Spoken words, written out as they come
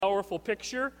powerful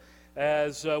picture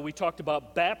as we talked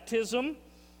about baptism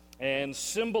and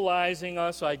symbolizing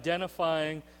us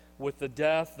identifying with the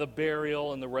death, the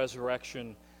burial, and the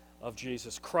resurrection of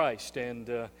Jesus Christ.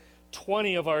 And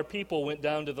 20 of our people went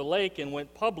down to the lake and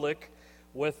went public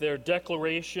with their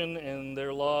declaration and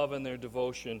their love and their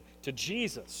devotion to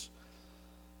Jesus.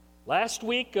 Last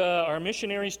week, our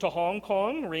missionaries to Hong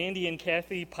Kong, Randy and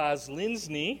Kathy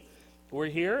Pazlinsny, were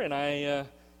here, and I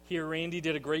hear Randy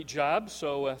did a great job,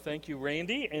 so thank you,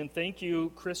 Randy, and thank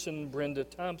you, Chris and Brenda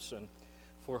Thompson,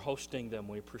 for hosting them.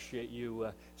 We appreciate you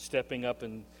stepping up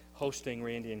and hosting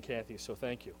Randy and Kathy, so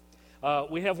thank you.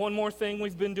 We have one more thing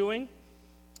we've been doing.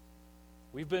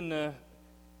 We've been a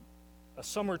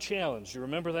summer challenge. You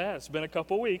remember that? It's been a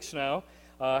couple weeks now.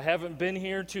 Haven't been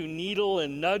here to needle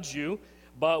and nudge you,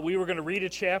 but we were going to read a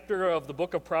chapter of the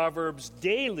book of Proverbs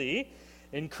daily,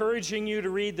 encouraging you to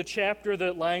read the chapter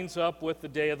that lines up with the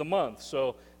day of the month.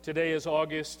 So today is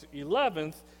August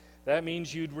 11th. That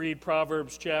means you'd read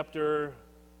Proverbs chapter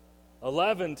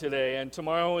 11 today, and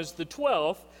tomorrow is the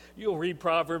 12th. You'll read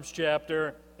Proverbs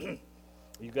chapter...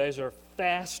 You guys are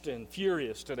fast and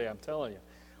furious today, I'm telling you.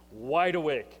 Wide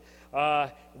awake.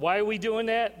 Why are we doing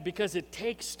that? Because it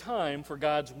takes time for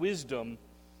God's wisdom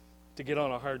to get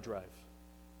on a hard drive.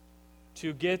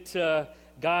 To get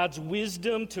God's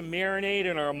wisdom to marinate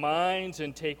in our minds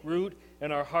and take root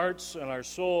in our hearts and our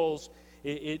souls.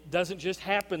 It doesn't just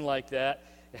happen like that.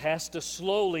 It has to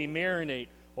slowly marinate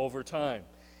over time.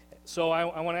 So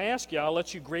I want to ask you, I'll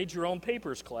let you grade your own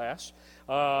papers, class.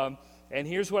 And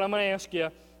here's what I'm going to ask you.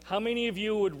 How many of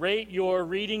you would rate your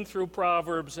reading through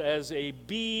Proverbs as a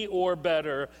B or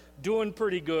better? Doing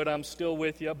pretty good. I'm still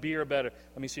with you. B or better.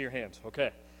 Let me see your hands.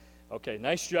 Okay. Okay.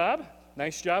 Nice job.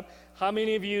 Nice job. How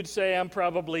many of you would say I'm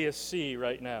probably a C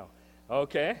right now?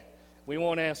 Okay. We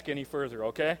won't ask any further,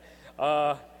 okay?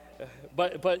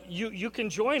 But you can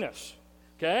join us,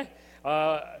 okay?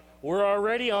 We're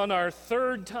already on our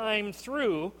third time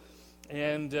through,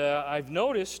 and I've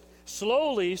noticed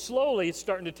slowly, it's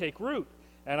starting to take root.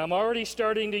 And I'm already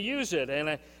starting to use it.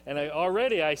 And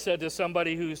I said to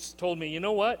somebody who's told me, you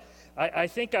know what? I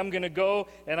think I'm going to go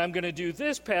and I'm going to do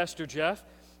this, Pastor Jeff.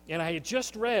 And I had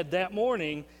just read that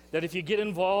morning that if you get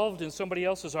involved in somebody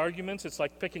else's arguments, it's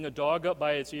like picking a dog up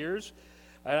by its ears.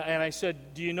 And I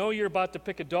said, do you know you're about to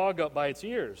pick a dog up by its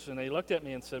ears? And they looked at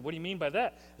me and said, what do you mean by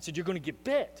that? I said, you're going to get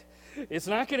bit. It's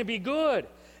not going to be good.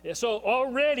 So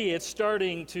already it's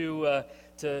starting to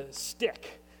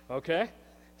stick, okay?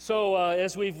 So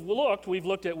as we've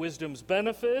looked at wisdom's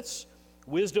benefits,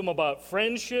 wisdom about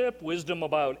friendship, wisdom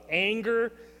about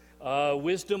anger,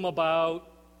 wisdom about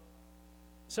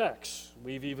sex.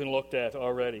 We've even looked at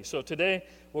already. So today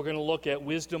we're going to look at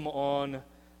wisdom on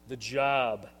the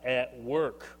job, at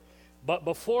work. But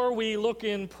before we look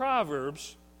in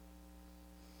Proverbs,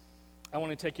 I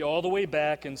want to take you all the way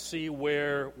back and see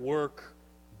where work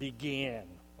began,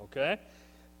 okay?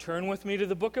 Turn with me to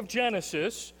the book of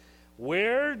Genesis.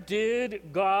 Where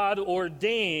did God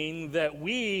ordain that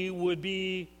we would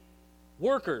be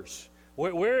workers?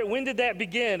 When did that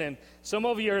begin? And some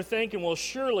of you are thinking, well,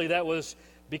 surely that was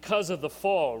because of the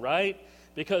fall, right?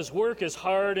 Because work is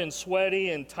hard and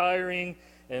sweaty and tiring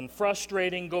and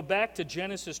frustrating. Go back to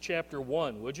Genesis chapter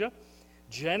 1, would you?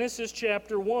 Genesis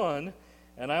chapter 1,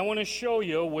 and I want to show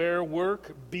you where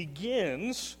work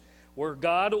begins, where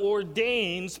God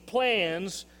ordains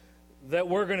plans that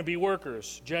we're going to be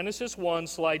workers. Genesis 1,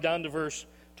 slide down to verse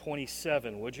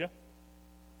 27, would you?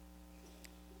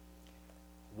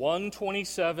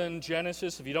 1:27,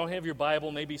 Genesis. If you don't have your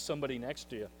Bible, maybe somebody next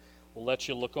to you will let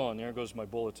you look on. There goes my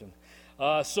bulletin.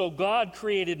 So God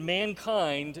created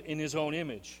mankind in his own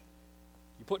image.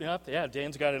 You putting it up there? Yeah,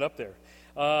 Dan's got it up there.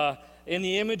 In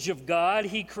the image of God,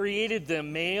 he created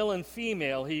them, male and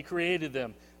female, he created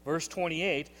them. Verse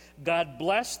 28, God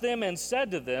blessed them and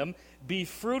said to them, be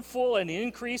fruitful and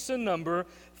increase in number,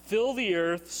 fill the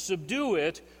earth, subdue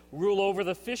it, rule over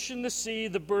the fish in the sea,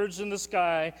 the birds in the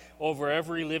sky, over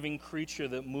every living creature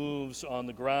that moves on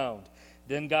the ground.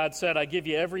 Then God said, I give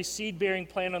you every seed-bearing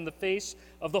plant on the face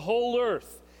of the whole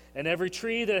earth, and every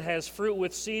tree that has fruit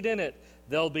with seed in it,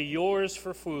 they'll be yours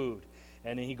for food.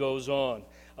 And he goes on.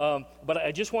 But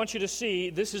I just want you to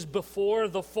see, this is before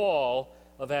the fall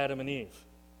of Adam and Eve.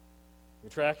 You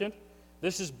tracking?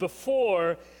 This is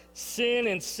before sin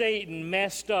and Satan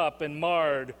messed up and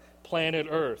marred planet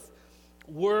Earth.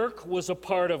 Work was a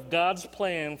part of God's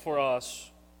plan for us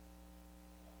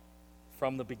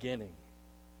from the beginning.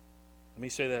 Let me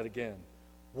say that again.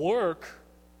 Work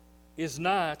is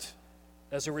not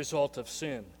as a result of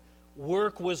sin.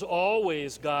 Work was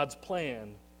always God's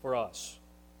plan for us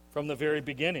from the very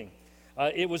beginning.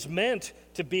 It was meant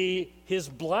to be his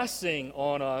blessing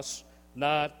on us,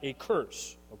 not a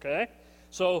curse, okay?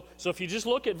 So if you just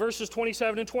look at verses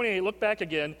 27 and 28, look back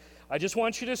again, I just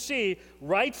want you to see,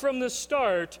 right from the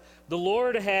start, the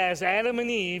Lord has Adam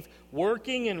and Eve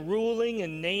working and ruling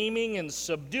and naming and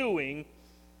subduing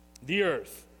the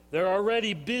earth. They're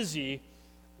already busy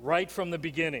right from the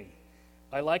beginning.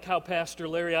 I like how Pastor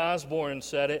Larry Osborne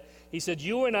said it. He said,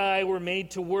 you and I were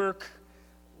made to work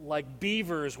like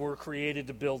beavers were created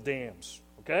to build dams,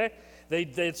 okay?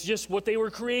 It's just what they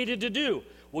were created to do.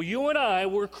 Well, you and I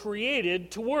were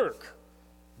created to work.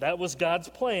 That was God's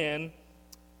plan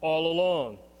all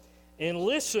along. And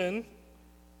listen,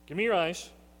 give me your eyes.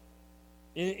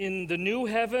 In the new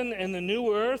heaven and the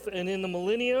new earth and in the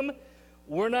millennium,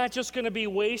 we're not just going to be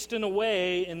wasting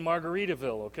away in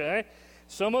Margaritaville, okay?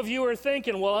 Some of you are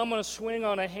thinking, well, I'm going to swing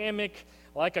on a hammock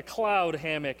like a cloud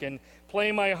hammock and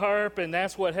play my harp, and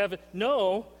that's what heaven...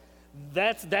 No,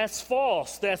 that's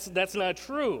false. That's not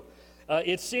true.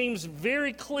 It seems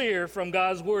very clear from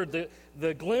God's word that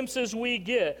the glimpses we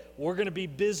get, we're going to be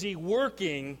busy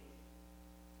working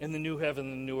in the new heaven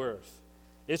and the new earth.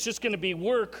 It's just going to be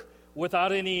work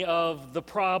without any of the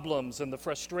problems and the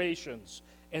frustrations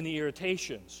and the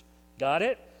irritations. Got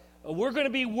it? We're going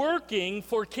to be working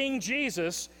for King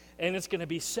Jesus, and it's going to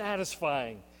be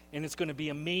satisfying, and it's going to be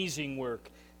amazing work,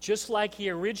 just like he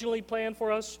originally planned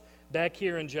for us back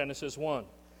here in Genesis 1.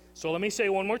 So let me say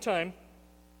one more time.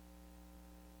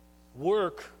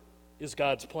 Work is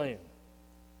God's plan.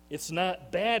 It's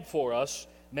not bad for us.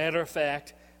 Matter of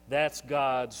fact, that's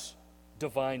God's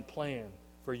divine plan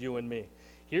for you and me.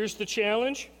 Here's the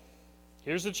challenge.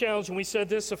 Here's the challenge, and we said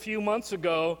this a few months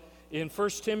ago in 1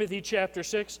 Timothy chapter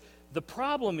 6. The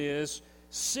problem is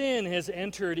sin has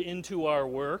entered into our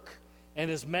work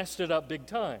and has messed it up big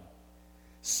time.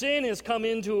 Sin has come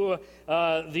into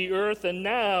the earth, and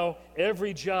now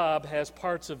every job has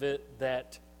parts of it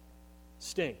that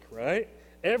stink, right?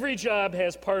 Every job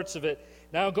has parts of it.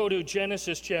 Now go to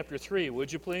Genesis chapter 3,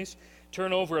 would you please?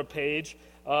 Turn over a page,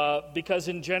 because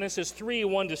in Genesis 3,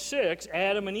 1-6,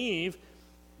 Adam and Eve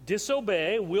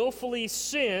disobey, willfully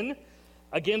sin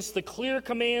against the clear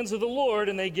commands of the Lord,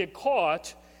 and they get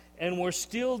caught, and we're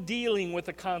still dealing with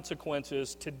the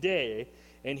consequences today.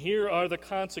 And here are the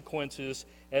consequences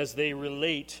as they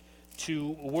relate to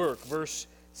work. Verse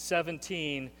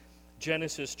 17,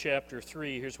 Genesis chapter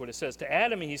 3, here's what it says. To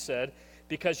Adam he said,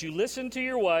 because you listened to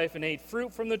your wife and ate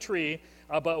fruit from the tree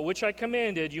about which I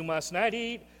commanded, you must not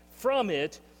eat from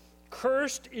it.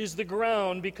 Cursed is the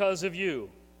ground because of you.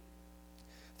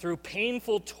 Through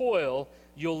painful toil,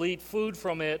 you'll eat food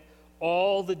from it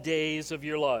all the days of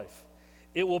your life.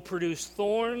 It will produce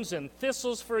thorns and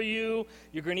thistles for you.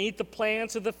 You're going to eat the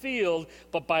plants of the field,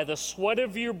 but by the sweat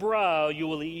of your brow you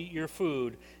will eat your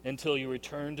food until you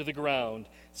return to the ground,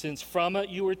 since from it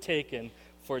you were taken.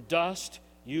 For dust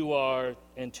you are,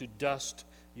 and to dust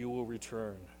you will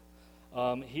return.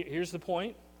 Here's the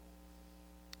point.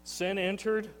 Sin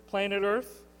entered planet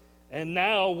Earth, and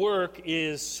now work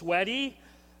is sweaty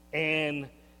and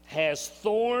has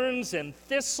thorns and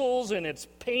thistles, and it's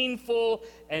painful,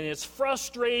 and it's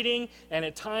frustrating, and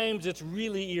at times it's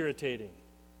really irritating.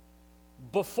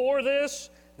 Before this,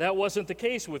 that wasn't the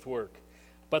case with work.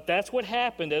 But that's what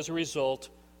happened as a result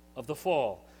of the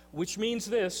fall, which means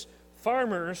this: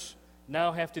 farmers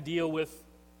now have to deal with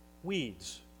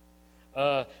weeds.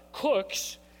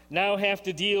 Cooks now have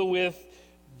to deal with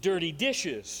dirty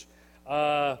dishes.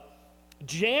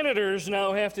 Janitors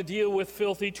now have to deal with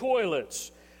filthy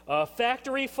toilets.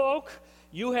 Factory folk,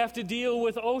 you have to deal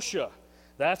with OSHA.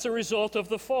 That's a result of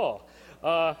the fall.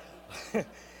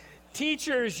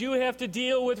 Teachers, you have to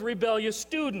deal with rebellious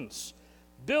students.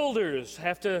 Builders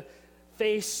have to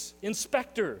face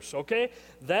inspectors, okay?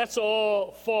 That's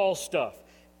all fall stuff.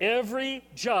 Every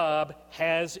job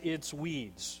has its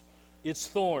weeds, its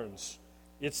thorns,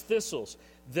 its thistles.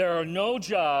 There are no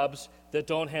jobs that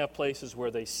don't have places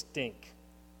where they stink,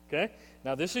 okay?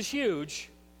 Now, this is huge,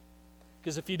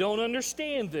 because if you don't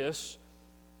understand this,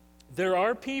 there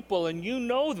are people, and you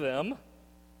know them,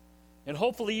 and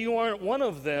hopefully you aren't one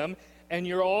of them, and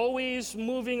you're always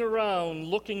moving around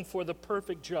looking for the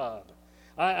perfect job.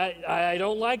 I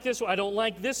don't like this, I don't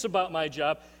like this about my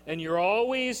job, and you're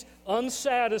always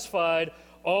unsatisfied,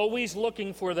 always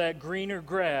looking for that greener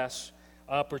grass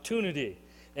opportunity.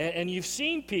 And you've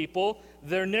seen people,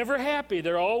 they're never happy.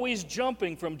 They're always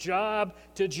jumping from job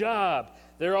to job.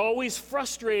 They're always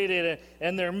frustrated,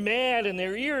 and they're mad, and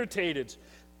they're irritated.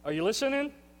 Are you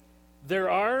listening?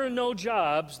 There are no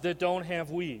jobs that don't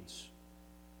have weeds.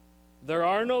 There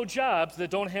are no jobs that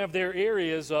don't have their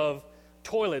areas of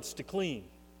toilets to clean.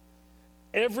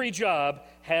 Every job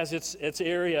has its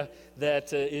area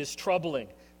that is troubling,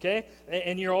 okay?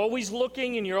 And you're always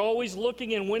looking,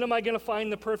 and when am I going to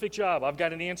find the perfect job? I've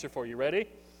got an answer for you. Ready?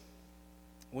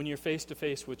 When you're face to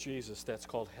face with Jesus, that's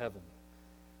called heaven.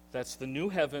 That's the new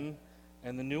heaven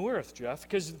and the new earth, Jeff.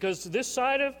 Because this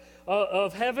side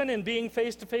of heaven and being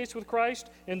face to face with Christ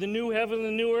and the new heaven and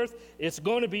the new earth, it's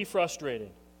going to be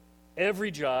frustrating. Every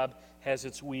job has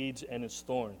its weeds and its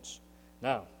thorns.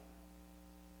 Now,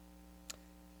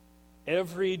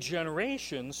 every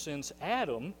generation since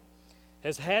Adam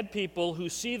has had people who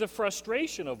see the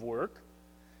frustration of work,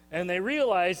 and they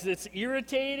realize it's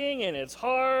irritating and it's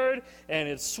hard and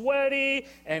it's sweaty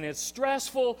and it's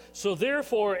stressful. So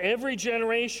therefore, every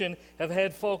generation have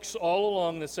had folks all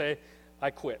along that say, I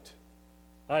quit.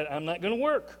 I'm not going to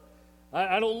work.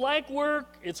 I don't like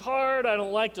work. It's hard. I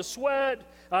don't like to sweat.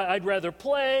 I'd rather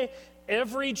play.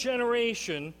 Every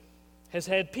generation has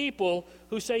had people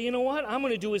who say, you know what, I'm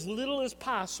going to do as little as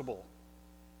possible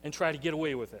and try to get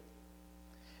away with it.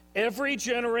 Every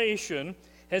generation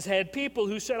has had people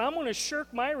who said, I'm going to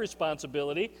shirk my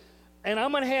responsibility, and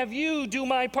I'm going to have you do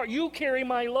my part. You carry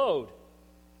my load,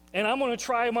 and I'm going to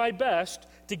try my best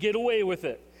to get away with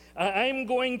it. I'm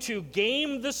going to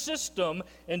game the system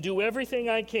and do everything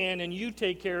I can, and you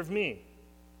take care of me.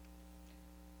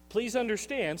 Please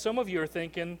understand, some of you are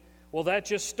thinking, well, that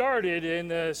just started in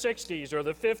the 60s or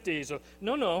the 50s.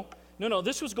 No,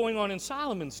 this was going on in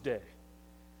Solomon's day,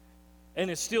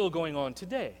 and it's still going on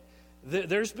today.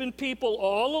 There's been people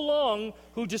all along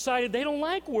who decided they don't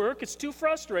like work, it's too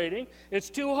frustrating, it's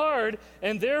too hard,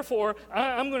 and therefore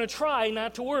I'm going to try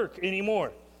not to work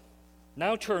anymore.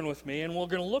 Now turn with me, and we're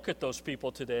going to look at those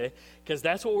people today, because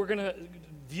that's what we're going to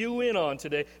view in on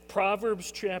today.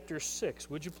 Proverbs chapter 6,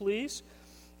 would you please?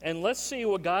 And let's see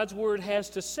what God's Word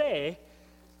has to say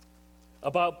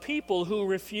about people who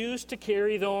refuse to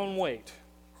carry their own weight.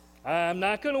 I'm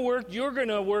not going to work, you're going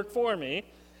to work for me.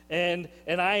 And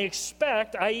I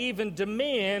expect, I even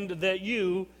demand that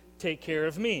you take care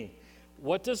of me.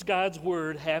 What does God's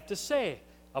Word have to say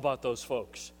about those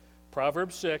folks?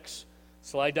 Proverbs 6,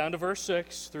 slide down to verse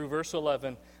 6 through verse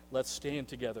 11. Let's stand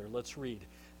together. Let's read.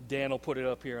 Dan will put it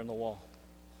up here on the wall.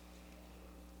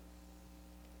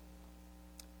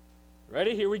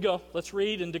 Ready? Here we go. Let's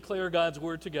read and declare God's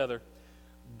Word together.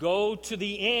 Go to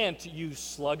the ant, you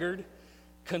sluggard.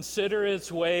 Consider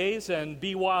its ways and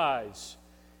be wise.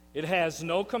 It has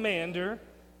no commander,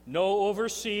 no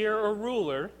overseer or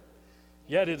ruler,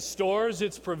 yet it stores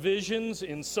its provisions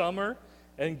in summer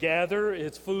and gather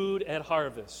its food at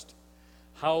harvest.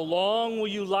 How long will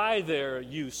you lie there,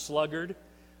 you sluggard?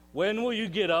 When will you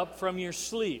get up from your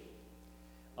sleep?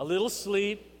 A little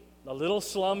sleep, a little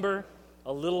slumber,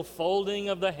 a little folding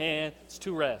of the hands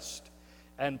to rest,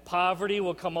 and poverty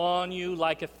will come on you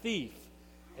like a thief,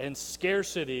 and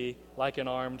scarcity like an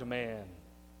armed man.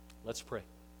 Let's pray.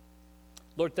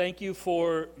 Lord, thank you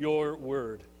for your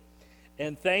word.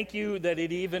 And thank you that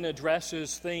it even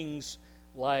addresses things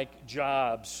like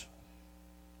jobs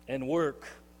and work,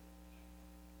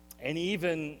 and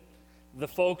even the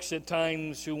folks at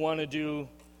times who want to do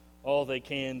all they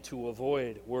can to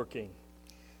avoid working.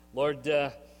 Lord,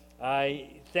 I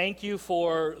thank you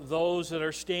for those that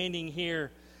are standing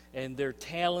here and their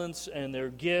talents and their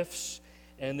gifts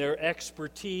and their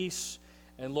expertise.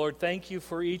 And Lord, thank you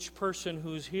for each person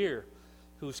who's here,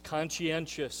 who's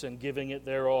conscientious and giving it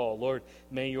their all. Lord,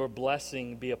 may your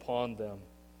blessing be upon them.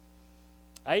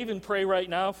 I even pray right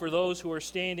now for those who are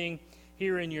standing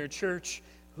here in your church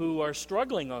who are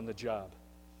struggling on the job.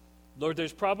 Lord,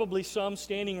 there's probably some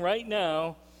standing right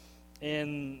now,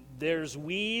 and there's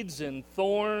weeds and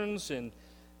thorns and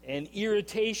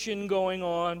irritation going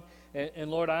on.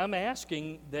 And Lord, I'm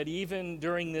asking that even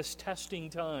during this testing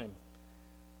time,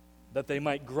 that they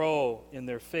might grow in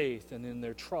their faith and in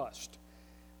their trust.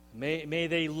 May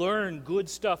they learn good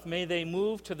stuff. May they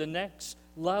move to the next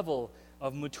level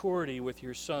of maturity with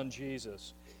your Son,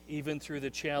 Jesus, even through the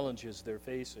challenges they're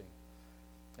facing.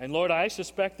 And Lord, I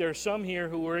suspect there are some here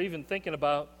who are even thinking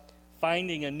about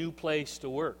finding a new place to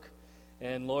work.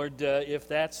 And Lord, if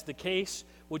that's the case,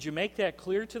 would you make that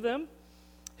clear to them?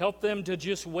 Help them to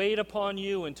just wait upon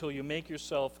you until you make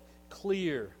yourself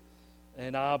clear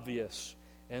and obvious.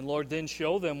 And Lord, then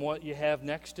show them what you have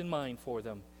next in mind for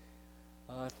them.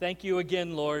 Thank you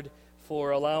again, Lord,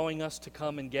 for allowing us to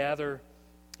come and gather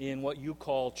in what you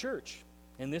call church.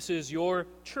 And this is your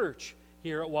church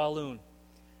here at Walloon.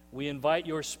 We invite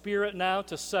your Spirit now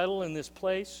to settle in this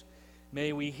place.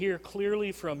 May we hear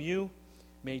clearly from you.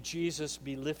 May Jesus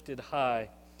be lifted high.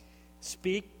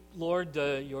 Speak, Lord,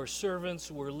 your servants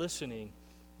were listening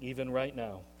even right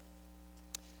now.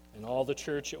 And all the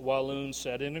church at Walloon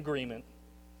said in agreement,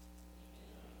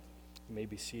 You may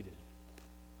be seated.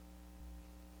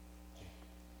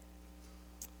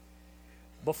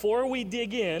 Before we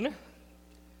dig in,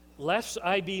 lest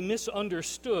I be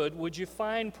misunderstood, would you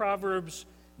find Proverbs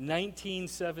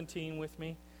 19:17 with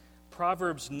me?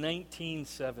 Proverbs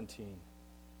 19:17.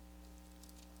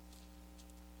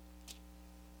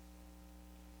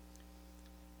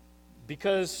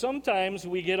 Because sometimes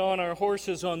we get on our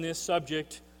horses on this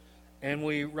subject and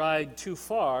we ride too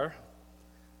far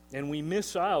and we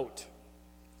miss out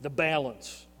the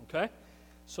balance, okay?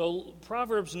 So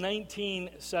Proverbs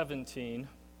 19:17.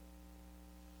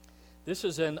 This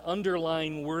is an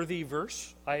underline-worthy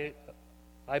verse, I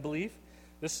believe.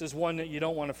 This is one that you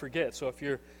don't want to forget. So if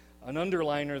you're an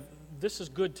underliner, this is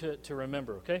good to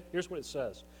remember, okay? Here's what it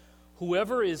says.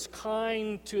 Whoever is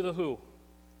kind to the who?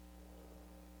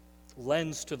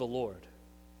 Lends to the Lord,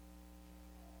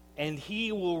 and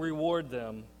He will reward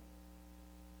them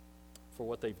for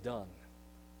what they've done.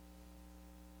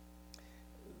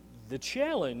 The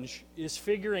challenge is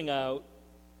figuring out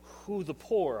who the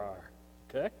poor are,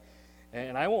 okay?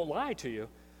 And I won't lie to you,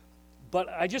 but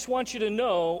I just want you to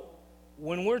know,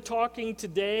 when we're talking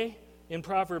today in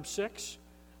Proverbs 6,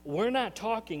 we're not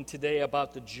talking today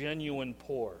about the genuine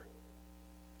poor.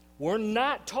 We're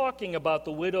not talking about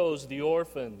the widows, the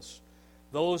orphans,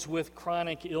 those with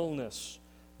chronic illness,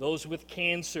 those with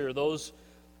cancer, those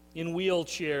in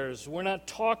wheelchairs. We're not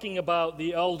talking about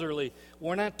the elderly.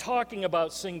 We're not talking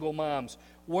about single moms.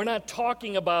 We're not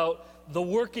talking about the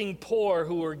working poor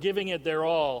who are giving it their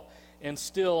all and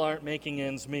still aren't making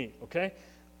ends meet, okay?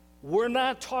 We're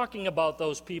not talking about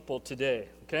those people today,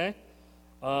 okay?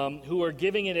 Who are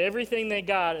giving it everything they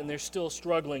got and they're still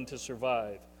struggling to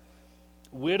survive.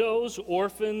 Widows,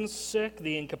 orphans, sick,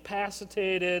 the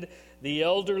incapacitated, the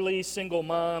elderly, single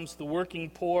moms, the working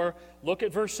poor. Look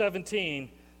at verse 17.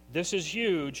 This is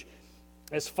huge.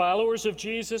 As followers of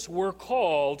Jesus, we're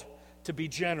called to be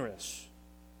generous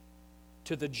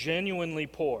to the genuinely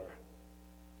poor.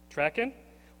 Tracking?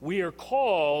 We are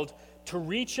called to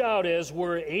reach out as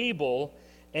we're able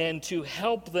and to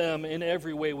help them in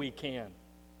every way we can.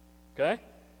 Okay?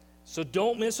 So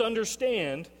don't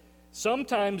misunderstand.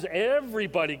 Sometimes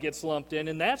everybody gets lumped in,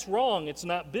 and that's wrong. It's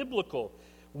not biblical.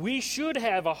 We should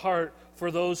have a heart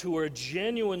for those who are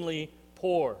genuinely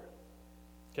poor,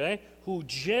 okay? Who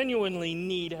genuinely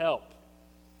need help.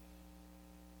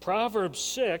 Proverbs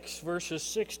 6, verses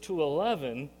 6 to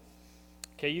 11,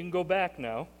 okay, you can go back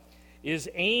now, is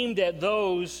aimed at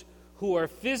those who are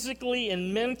physically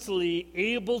and mentally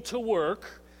able to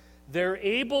work. They're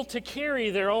able to carry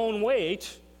their own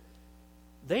weight.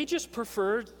 They just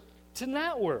prefer to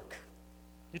not work.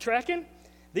 You tracking?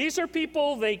 These are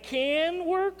people, they can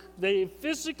work. They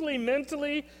physically,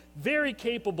 mentally, very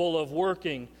capable of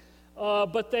working.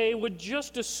 But they would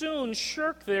just as soon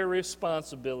shirk their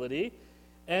responsibility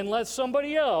and let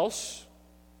somebody else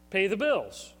pay the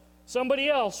bills. Somebody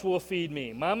else will feed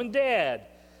me. Mom and dad,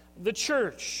 the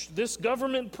church, this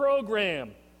government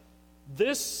program,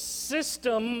 this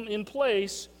system in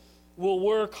place will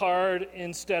work hard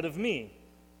instead of me.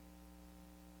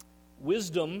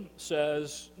 Wisdom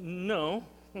says, no.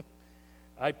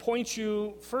 I point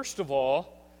you, first of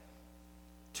all,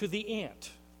 to the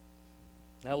ant.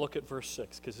 Now look at verse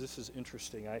 6, because this is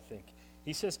interesting, I think.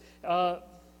 He says,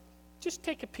 just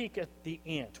take a peek at the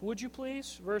ant, would you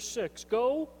please? Verse 6,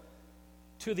 go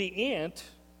to the ant,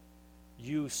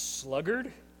 you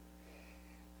sluggard.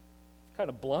 Kind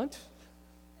of blunt.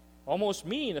 Almost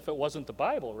mean if it wasn't the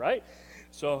Bible, right?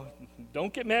 So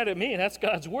don't get mad at me, that's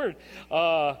God's word.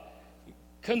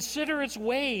 Consider its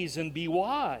ways and be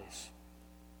wise.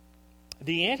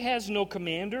 The ant has no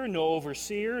commander, no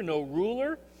overseer, no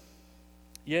ruler,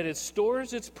 yet it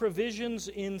stores its provisions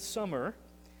in summer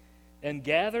and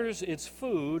gathers its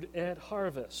food at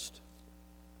harvest.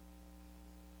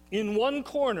 In one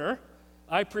corner,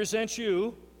 I present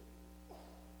you,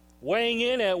 weighing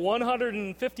in at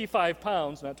 155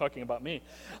 pounds, not talking about me,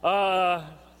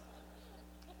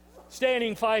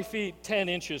 standing 5 feet 10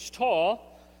 inches tall,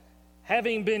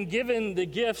 having been given the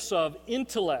gifts of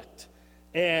intellect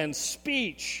and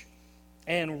speech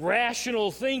and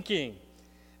rational thinking,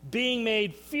 being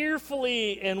made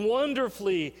fearfully and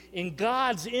wonderfully in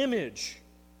God's image,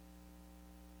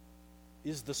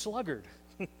 is the sluggard,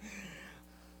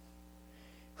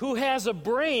 who has a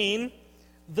brain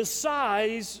the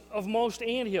size of most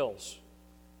anthills.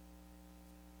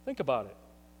 Think about it.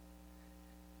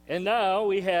 And now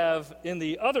we have in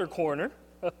the other corner,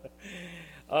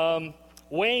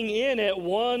 weighing in at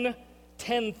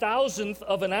 1/10,000th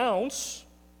of an ounce,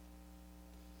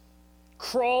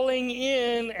 crawling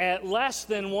in at less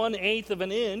than 1/8 of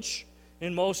an inch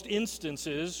in most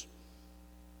instances,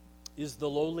 is the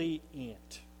lowly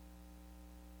ant.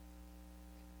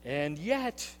 And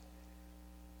yet,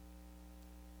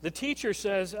 the teacher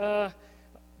says,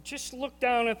 just look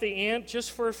down at the ant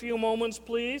just for a few moments,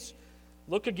 please.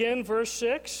 Look again, verse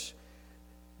 6.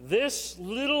 This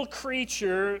little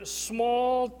creature,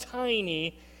 small,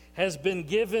 tiny, has been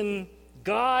given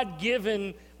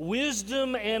God-given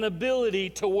wisdom and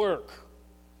ability to work.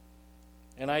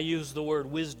 And I use the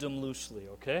word wisdom loosely,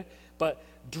 okay? But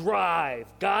drive,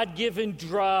 God-given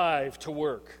drive to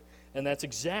work. And that's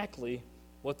exactly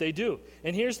what they do.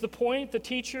 And here's the point the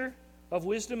teacher of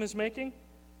wisdom is making.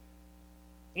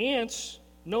 Ants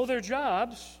know their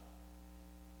jobs,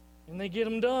 and they get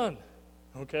them done,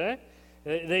 okay?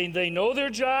 They know their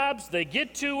jobs, they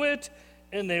get to it,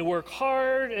 and they work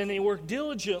hard, and they work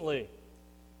diligently.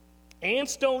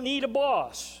 Ants don't need a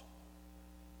boss.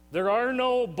 There are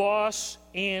no boss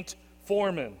ant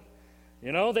foremen.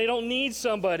 You know, they don't need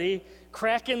somebody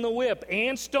cracking the whip.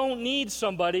 Ants don't need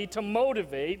somebody to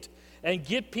motivate and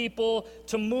get people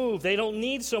to move. They don't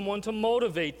need someone to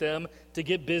motivate them to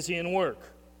get busy and work.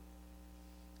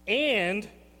 And,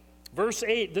 verse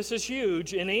 8, this is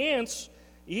huge, and ants,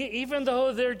 even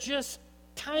though they're just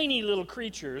tiny little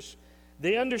creatures,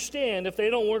 they understand if they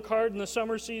don't work hard in the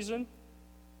summer season,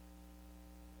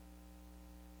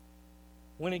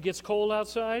 when it gets cold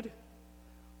outside,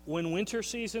 when winter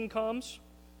season comes,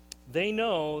 they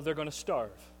know they're going to starve.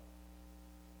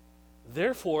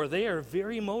 Therefore, they are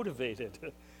very motivated.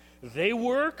 They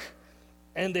work,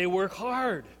 and they work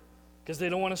hard because they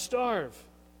don't want to starve.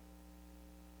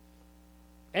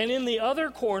 And in the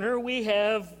other corner, we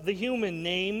have the human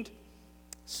named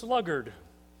sluggard.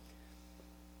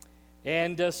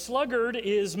 And sluggard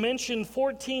is mentioned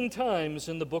 14 times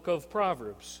in the book of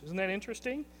Proverbs. Isn't that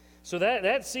interesting? So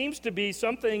that seems to be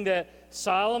something that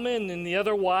Solomon and the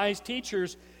other wise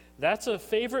teachers, that's a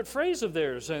favorite phrase of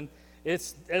theirs. And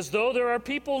it's as though there are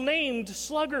people named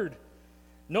sluggard.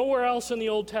 Nowhere else in the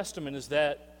Old Testament is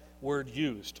that word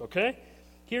used, okay?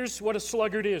 Here's what a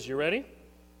sluggard is. You ready?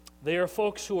 They are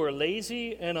folks who are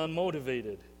lazy and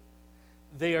unmotivated.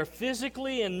 They are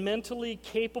physically and mentally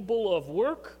capable of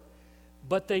work,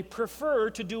 but they prefer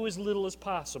to do as little as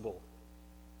possible.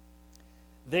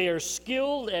 They are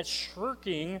skilled at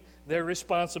shirking their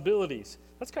responsibilities.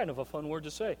 That's kind of a fun word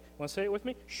to say. Want to say it with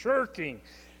me? Shirking.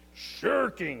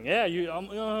 Shirking. Yeah, you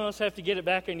almost have to get it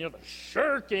back in your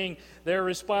shirking their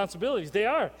responsibilities. They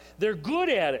are. They're good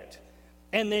at it.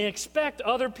 And they expect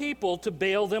other people to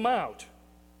bail them out.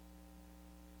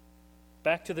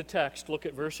 Back to the text, look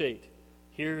at verse 8.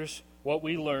 Here's what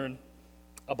we learn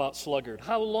about sluggard.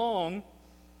 How long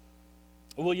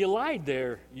will you lie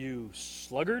there, you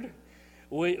sluggard?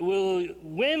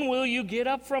 When will you get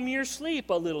up from your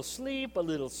sleep? A little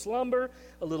slumber,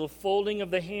 a little folding of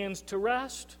the hands to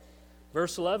rest.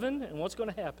 Verse 11, and what's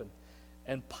going to happen?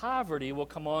 And poverty will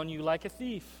come on you like a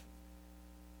thief,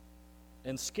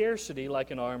 and scarcity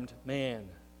like an armed man.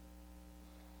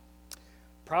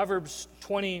 Proverbs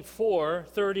 24,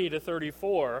 30 to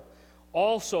 34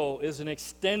 also is an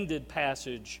extended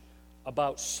passage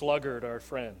about sluggard, our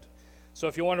friend. So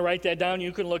if you want to write that down,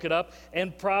 you can look it up.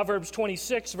 And Proverbs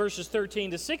 26, verses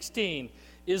 13 to 16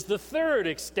 is the third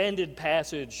extended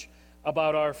passage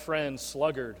about our friend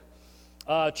sluggard.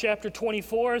 Chapter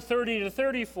 24, 30 to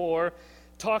 34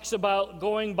 talks about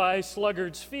going by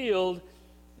sluggard's field,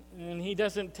 and he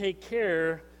doesn't take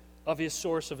care of his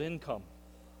source of income.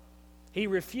 He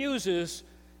refuses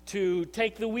to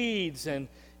take the weeds and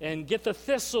get the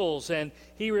thistles, and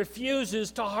he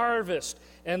refuses to harvest,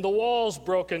 and the wall's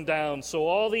broken down, so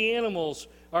all the animals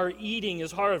are eating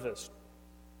his harvest.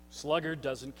 Sluggard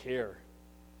doesn't care.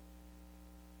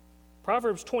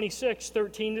 Proverbs 26,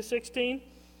 13 to 16,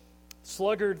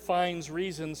 sluggard finds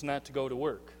reasons not to go to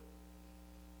work.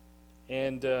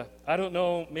 And I don't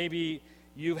know, maybe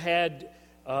you've had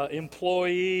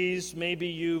employees, maybe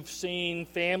you've seen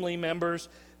family members.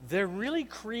 They're really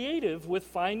creative with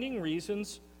finding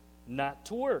reasons not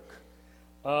to work.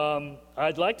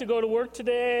 I'd like to go to work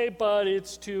today, but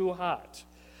it's too hot.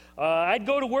 I'd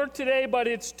go to work today, but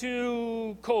it's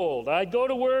too cold. I'd go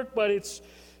to work, but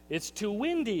it's too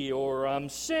windy, or I'm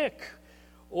sick.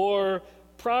 Or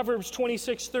Proverbs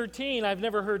 26:13, I've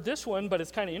never heard this one, but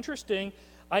it's kind of interesting.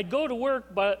 I'd go to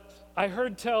work, but I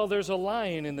heard tell there's a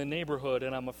lion in the neighborhood,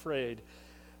 and I'm afraid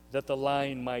that the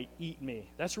lion might eat me.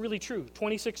 That's really true.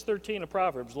 26:13 of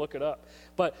Proverbs, look it up.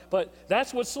 But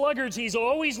that's what sluggards, he's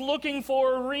always looking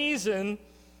for a reason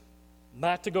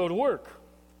not to go to work.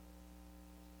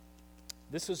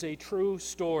 This is a true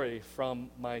story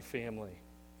from my family.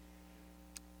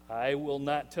 I will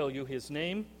not tell you his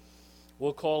name.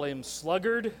 We'll call him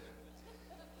Sluggard.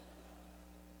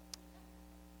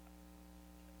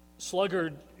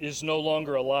 Sluggard is no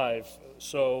longer alive,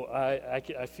 so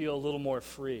I feel a little more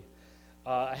free.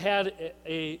 I had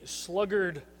a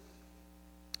sluggard,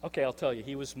 okay, I'll tell you,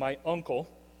 he was my uncle,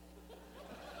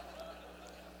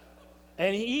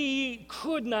 and he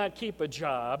could not keep a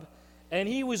job, and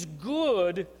he was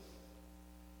good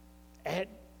at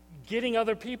getting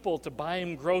other people to buy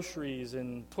him groceries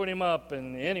and put him up,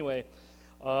 and anyway,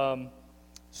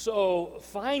 so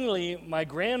finally my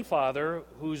grandfather,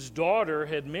 whose daughter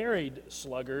had married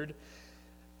Sluggard,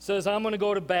 says, I'm going to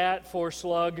go to bat for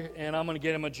Slug, and I'm going to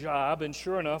get him a job, and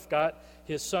sure enough, got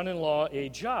his son-in-law a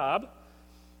job.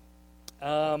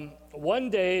 One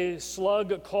day,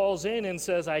 Slug calls in and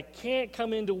says, I can't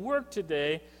come into work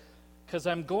today because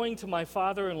I'm going to my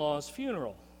father-in-law's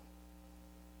funeral.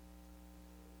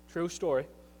 True story.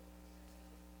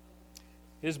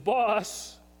 His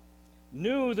boss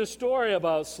knew the story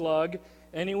about Slug,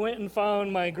 and he went and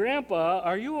found my grandpa.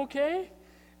 Are you okay?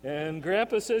 And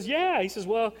Grandpa says, yeah. He says,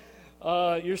 well,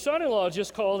 your son-in-law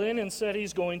just called in and said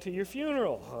he's going to your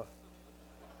funeral.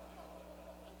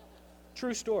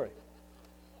 True story.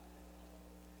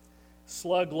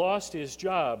 Slug lost his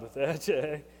job that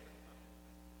day.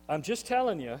 I'm just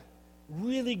telling you,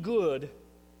 really good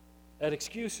at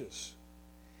excuses.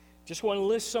 Just want to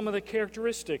list some of the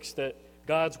characteristics that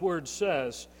God's Word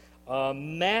says.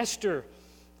 Master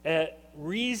at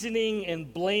reasoning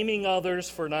and blaming others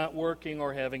for not working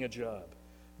or having a job.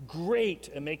 Great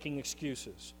at making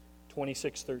excuses.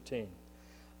 26:13.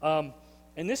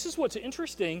 And this is what's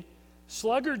interesting.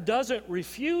 Sluggard doesn't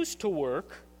refuse to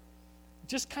work,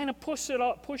 just kind of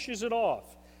pushes it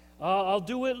off. I'll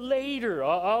do it later.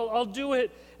 I'll do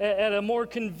it at a more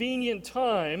convenient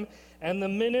time. And the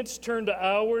minutes turn to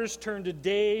hours, turn to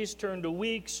days, turn to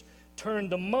weeks, turn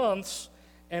to months,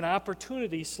 and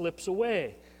opportunity slips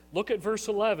away. Look at verse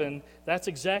 11. That's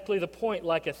exactly the point.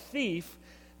 Like a thief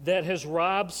that has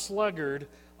robbed Sluggard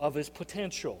of his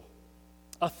potential.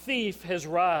 A thief has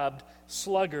robbed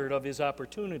Sluggard of his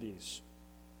opportunities.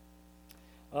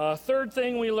 Third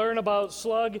thing we learn about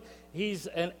Slug, he's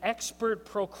an expert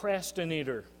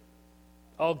procrastinator.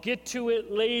 I'll get to it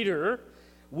later.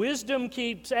 Wisdom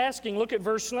keeps asking, look at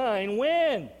verse 9,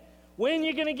 when? When are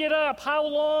you going to get up? How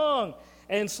long?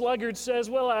 And Sluggard says,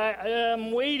 well,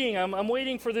 I'm waiting. I'm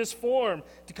waiting for this form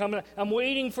to come in. I'm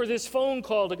waiting for this phone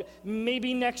call to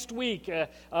maybe next week.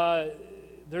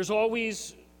 There's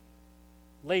always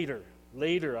later.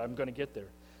 Later, I'm going to get there.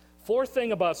 Fourth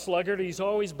thing about Sluggard, he's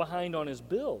always behind on his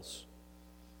bills.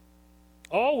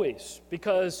 Always,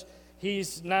 because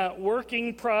he's not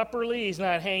working properly. He's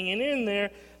not hanging in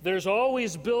there. There's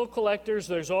always bill collectors.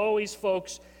 There's always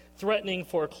folks threatening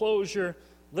foreclosure.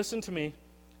 Listen to me.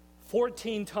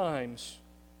 14 times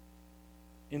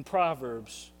in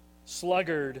Proverbs,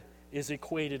 sluggard is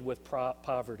equated with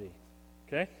poverty.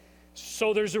 Okay?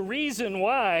 So there's a reason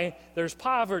why there's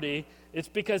poverty. It's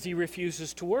because he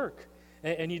refuses to work.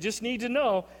 And you just need to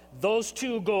know those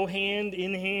two go hand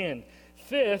in hand.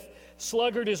 Fifth,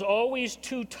 sluggard is always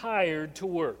too tired to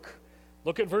work.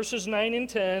 Look at verses 9 and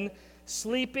 10.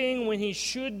 Sleeping when he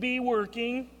should be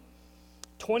working.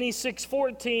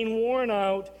 26:14, worn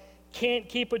out, can't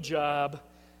keep a job.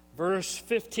 Verse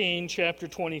 15, chapter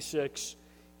 26,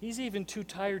 he's even too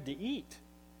tired to eat.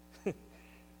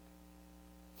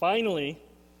 Finally,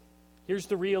 here's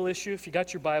the real issue. If you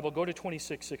got your Bible, go to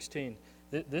 26:16.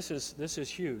 This is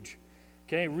huge.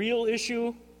 Okay, real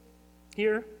issue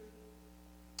here.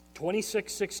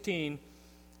 26:16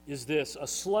 is this: a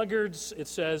sluggard, it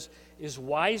says, is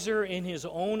wiser in his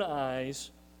own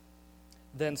eyes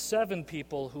than 7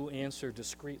 people who answer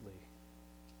discreetly.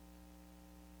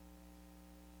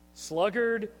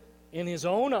 Sluggard in his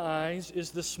own eyes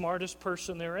is the smartest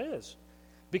person there is.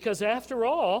 Because after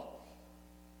all,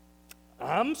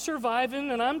 I'm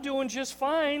surviving and I'm doing just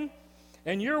fine,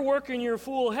 and you're working your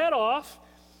fool head off,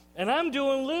 and I'm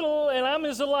doing little and I'm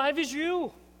as alive as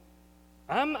you.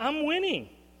 I'm winning.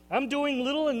 I'm doing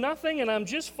little and nothing, and I'm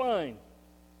just fine.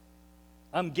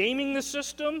 I'm gaming the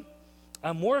system.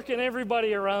 I'm working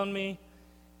everybody around me.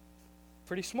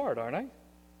 Pretty smart, aren't I?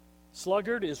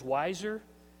 Sluggard is wiser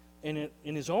in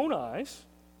his own eyes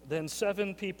than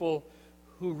 7 people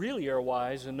who really are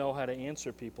wise and know how to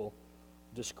answer people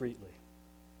discreetly.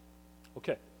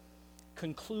 Okay,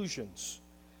 conclusions.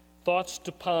 Thoughts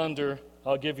to ponder.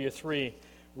 I'll give you 3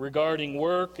 regarding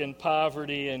work and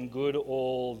poverty and good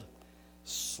old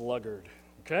sluggard.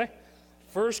 Okay?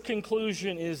 First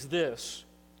conclusion is this.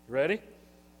 Ready?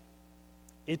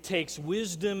 It takes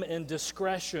wisdom and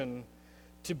discretion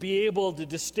to be able to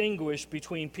distinguish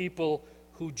between people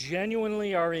who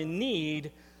genuinely are in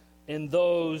need and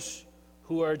those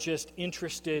who are just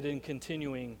interested in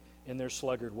continuing in their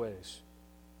sluggard ways.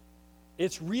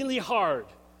 It's really hard.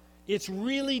 It's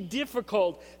really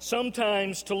difficult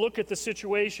sometimes to look at the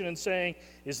situation and saying,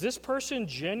 is this person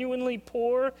genuinely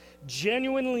poor,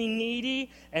 genuinely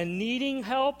needy, and needing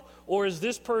help? Or is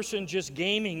this person just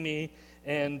gaming me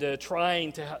and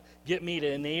trying to get me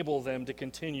to enable them to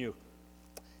continue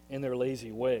in their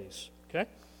lazy ways? Okay?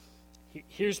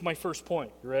 Here's my first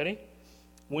point. You ready?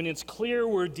 When it's clear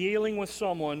we're dealing with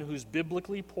someone who's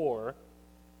biblically poor,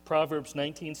 Proverbs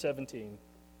 19:17,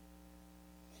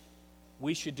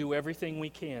 we should do everything we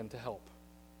can to help.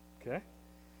 Okay?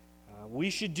 We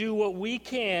should do what we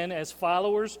can as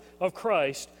followers of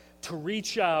Christ to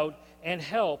reach out and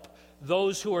help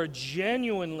those who are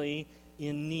genuinely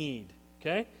in need.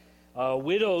 Okay?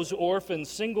 Widows, orphans,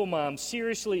 single moms,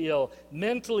 seriously ill,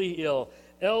 mentally ill,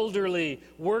 elderly,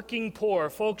 working poor,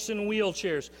 folks in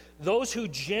wheelchairs, those who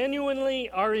genuinely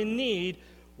are in need,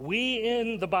 we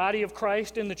in the body of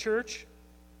Christ in the church,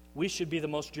 we should be the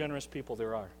most generous people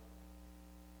there are.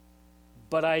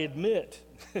 But I admit,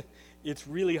 it's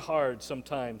really hard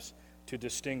sometimes to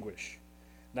distinguish.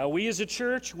 Now, we as a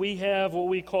church, we have what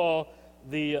we call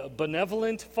the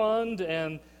Benevolent Fund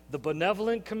and the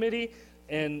Benevolent Committee.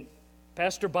 And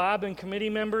Pastor Bob and committee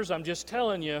members, I'm just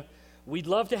telling you, we'd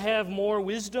love to have more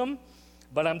wisdom,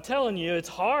 but I'm telling you, it's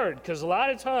hard because a lot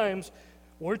of times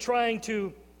we're trying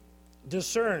to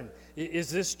discern, is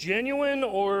this genuine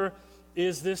or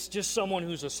is this just someone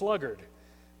who's a sluggard?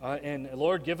 And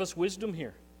Lord, give us wisdom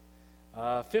here.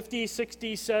 50,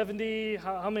 60, 70,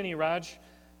 how many, Raj?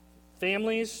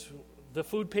 Families, the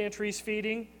food pantry's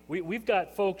feeding. We've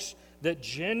got folks that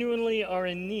genuinely are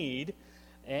in need,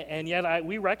 and yet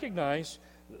we recognize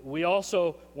we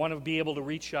also want to be able to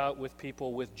reach out with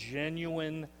people with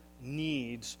genuine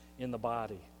needs in the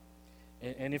body.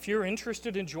 And if you're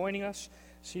interested in joining us,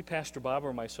 see Pastor Bob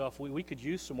or myself, we could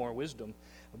use some more wisdom.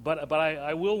 But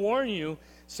I will warn you,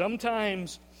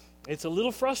 sometimes it's a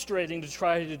little frustrating to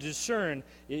try to discern,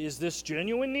 is this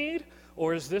genuine need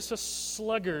or is this a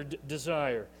sluggard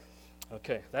desire?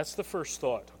 Okay, that's the first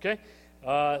thought, okay?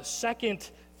 Second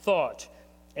thought,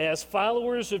 as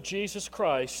followers of Jesus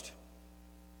Christ,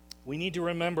 we need to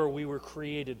remember we were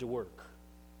created to work.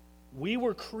 We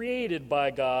were created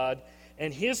by God,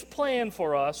 and His plan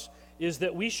for us is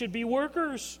that we should be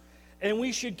workers, and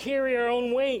we should carry our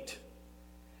own weight.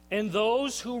 And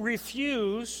those who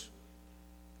refuse,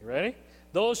 you ready?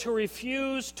 Those who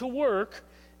refuse to work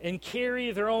and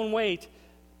carry their own weight,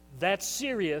 that's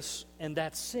serious and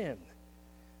that's sin.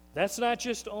 That's not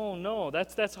just, oh no,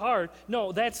 that's hard.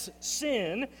 No, that's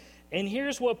sin. And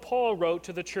here's what Paul wrote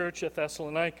to the church at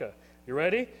Thessalonica. You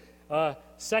ready? 2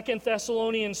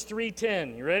 Thessalonians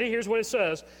 3:10. You ready? Here's what it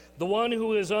says. The one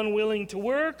who is unwilling to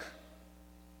work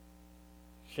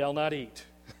shall not eat.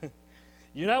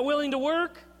 You're not willing to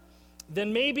work?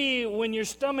 Then maybe when your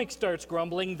stomach starts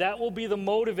grumbling, that will be the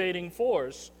motivating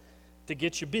force to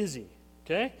get you busy.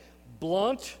 Okay?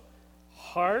 Blunt,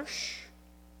 harsh,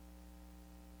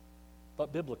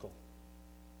 but biblical.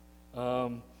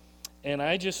 And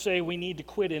I just say we need to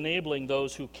quit enabling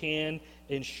those who can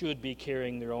and should be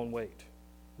carrying their own weight.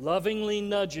 Lovingly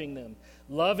nudging them.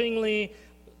 Lovingly,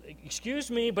 excuse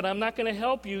me, but I'm not going to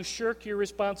help you shirk your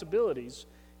responsibilities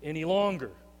any longer.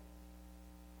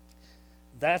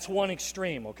 That's one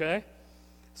extreme, okay?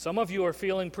 Some of you are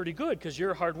feeling pretty good because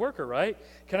you're a hard worker, right?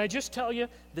 Can I just tell you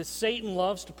that Satan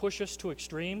loves to push us to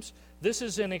extremes? This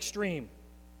is an extreme.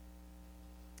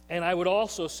 And I would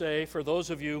also say, for those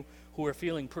of you who are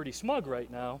feeling pretty smug right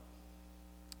now,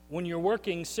 when you're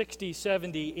working 60,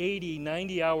 70, 80,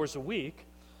 90 hours a week,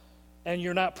 and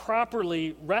you're not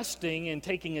properly resting and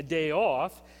taking a day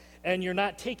off, and you're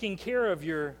not taking care of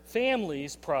your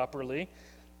families properly,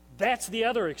 that's the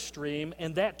other extreme,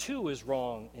 and that too is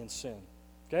wrong in sin.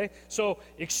 Okay? So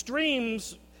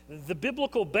extremes, the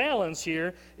biblical balance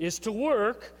here is to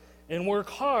work and work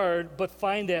hard, but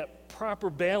find that proper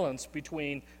balance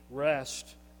between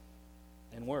rest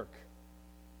and work.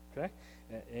 Okay?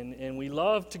 And we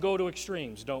love to go to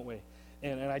extremes, don't we?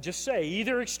 And I just say,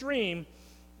 either extreme,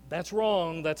 that's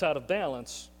wrong, that's out of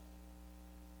balance,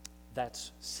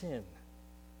 that's sin.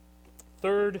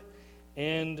 Third,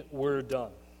 and we're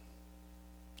done.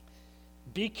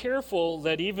 Be careful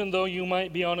that even though you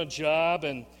might be on a job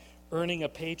and earning a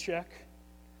paycheck,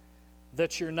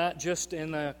 that you're not just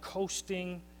in a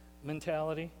coasting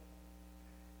mentality.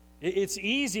 It's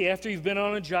easy after you've been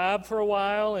on a job for a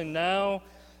while and now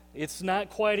it's not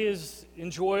quite as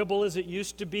enjoyable as it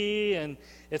used to be, and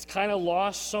it's kind of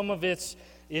lost some of its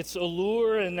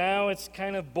allure, and now it's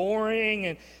kind of boring,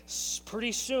 and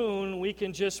pretty soon we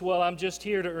can just, well, I'm just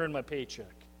here to earn my paycheck.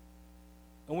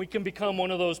 And we can become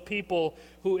one of those people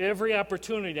who every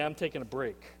opportunity, I'm taking a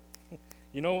break.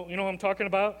 You know what I'm talking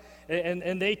about?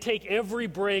 And they take every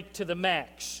break to the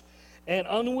max. And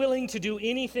unwilling to do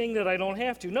anything that I don't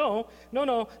have to. No,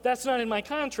 that's not in my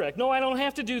contract. No, I don't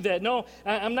have to do that. No,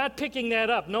 I'm not picking that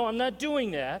up. No, I'm not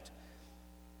doing that.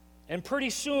 And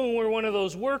pretty soon we're one of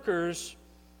those workers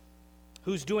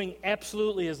who's doing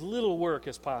absolutely as little work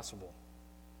as possible.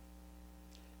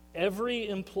 Every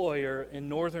employer in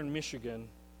northern Michigan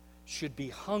should be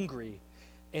hungry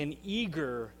and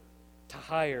eager to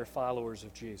hire followers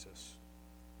of Jesus.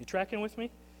 You tracking with me?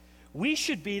 We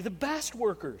should be the best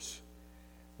workers.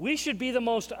 We should be the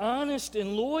most honest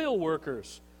and loyal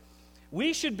workers.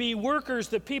 We should be workers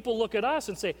that people look at us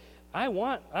and say, I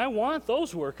want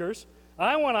those workers.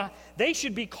 They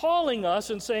should be calling us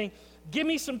and saying, give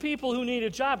me some people who need a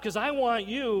job because I want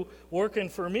you working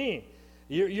for me.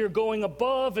 You're going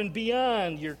above and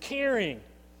beyond. You're caring.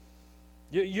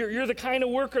 You're the kind of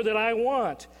worker that I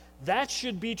want. That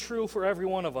should be true for every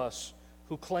one of us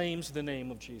who claims the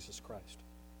name of Jesus Christ.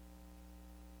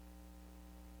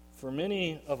 For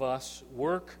many of us,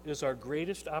 work is our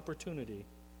greatest opportunity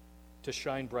to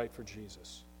shine bright for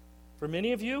Jesus. For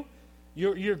many of you,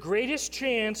 your greatest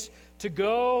chance to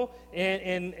go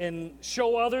and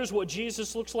show others what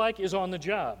Jesus looks like is on the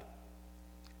job.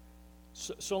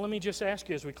 So let me just ask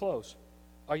you as we close,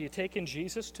 are you taking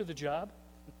Jesus to the job?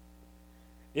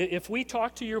 If we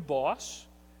talked to your boss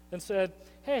and said,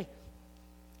 hey,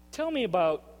 tell me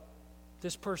about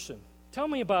this person. Tell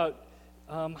me about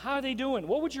how are they doing?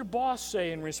 What would your boss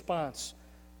say in response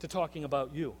to talking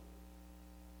about you?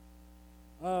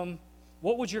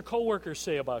 What would your coworkers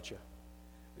say about you?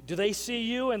 Do they see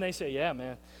you and they say, yeah,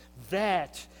 man,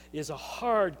 that is a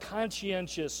hard,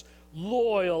 conscientious,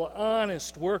 loyal,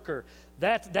 honest worker.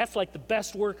 That's like the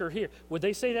best worker here. Would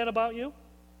they say that about you?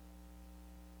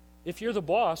 If you're the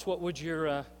boss, what would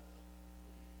your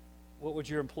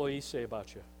employees say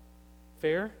about you?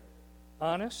 Fair?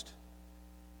 Honest?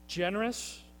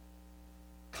 Generous?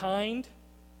 Kind?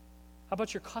 How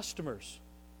about your customers?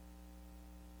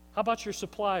 How about your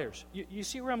suppliers? You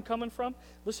see where I'm coming from?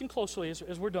 Listen closely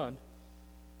as we're done.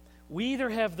 We either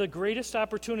have the greatest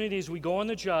opportunities we go on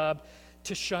the job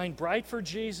to shine bright for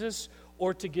Jesus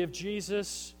or to give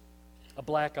Jesus a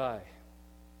black eye.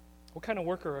 What kind of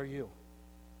worker are you?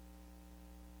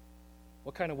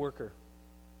 What kind of worker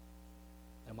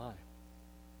am I?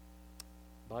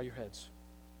 Bow your heads.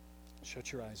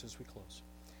 Shut your eyes as we close.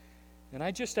 And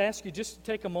I just ask you just to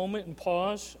take a moment and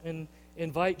pause and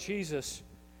invite Jesus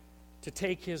to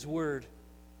take his word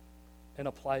and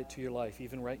apply it to your life,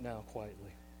 even right now,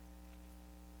 quietly.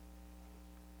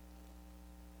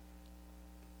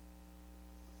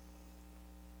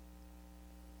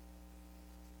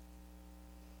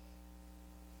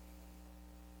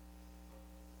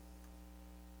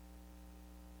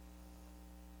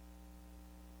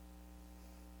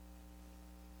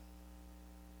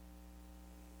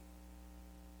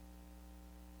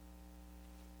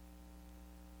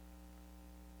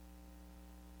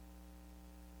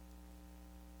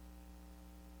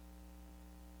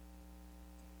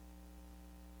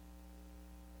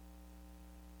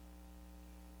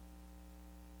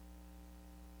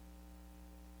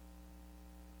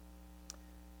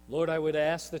 Lord, I would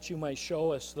ask that you might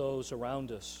show us those around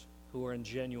us who are in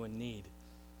genuine need.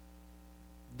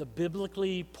 The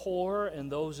biblically poor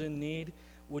and those in need,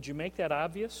 would you make that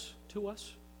obvious to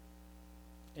us?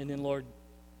 And then, Lord,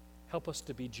 help us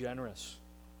to be generous.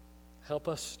 Help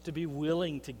us to be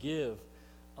willing to give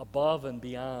above and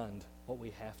beyond what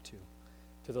we have to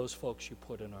those folks you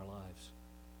put in our lives.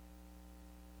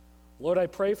 Lord, I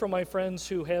pray for my friends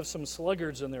who have some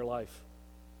sluggards in their life.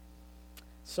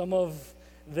 Some of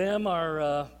them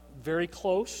are very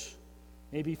close,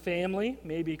 maybe family,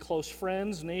 maybe close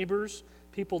friends, neighbors,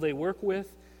 people they work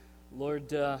with.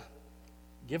 Lord,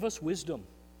 give us wisdom.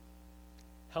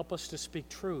 Help us to speak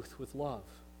truth with love.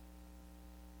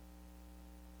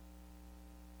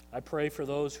 I pray for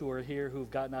those who are here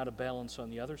who've gotten out of balance on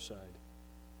the other side,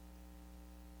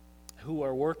 who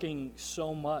are working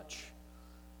so much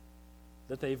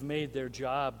that they've made their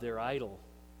job their idol.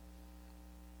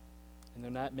 And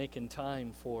they're not making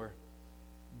time for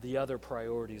the other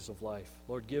priorities of life.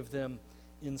 Lord, give them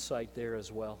insight there as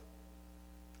well.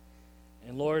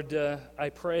 And Lord, I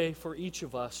pray for each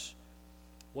of us,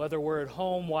 whether we're at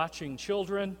home watching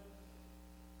children,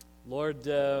 Lord,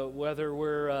 whether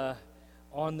we're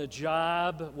on the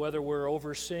job, whether we're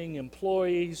overseeing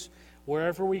employees,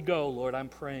 wherever we go, Lord, I'm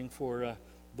praying for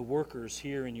the workers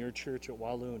here in your church at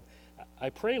Walloon.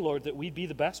 I pray, Lord, that we'd be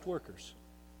the best workers.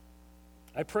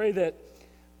 I pray that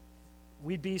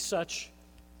we'd be such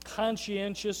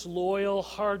conscientious, loyal,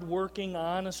 hardworking,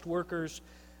 honest workers.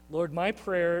 Lord, my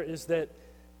prayer is that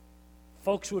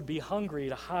folks would be hungry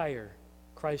to hire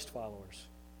Christ followers.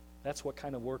 That's what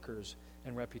kind of workers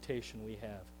and reputation we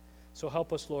have. So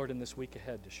help us, Lord, in this week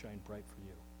ahead to shine bright for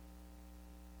you.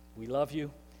 We love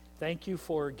you. Thank you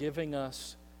for giving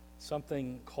us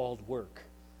something called work.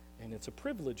 And it's a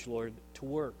privilege, Lord, to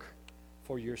work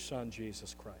for your Son,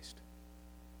 Jesus Christ.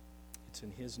 It's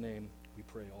in his name we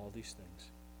pray all these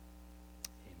things.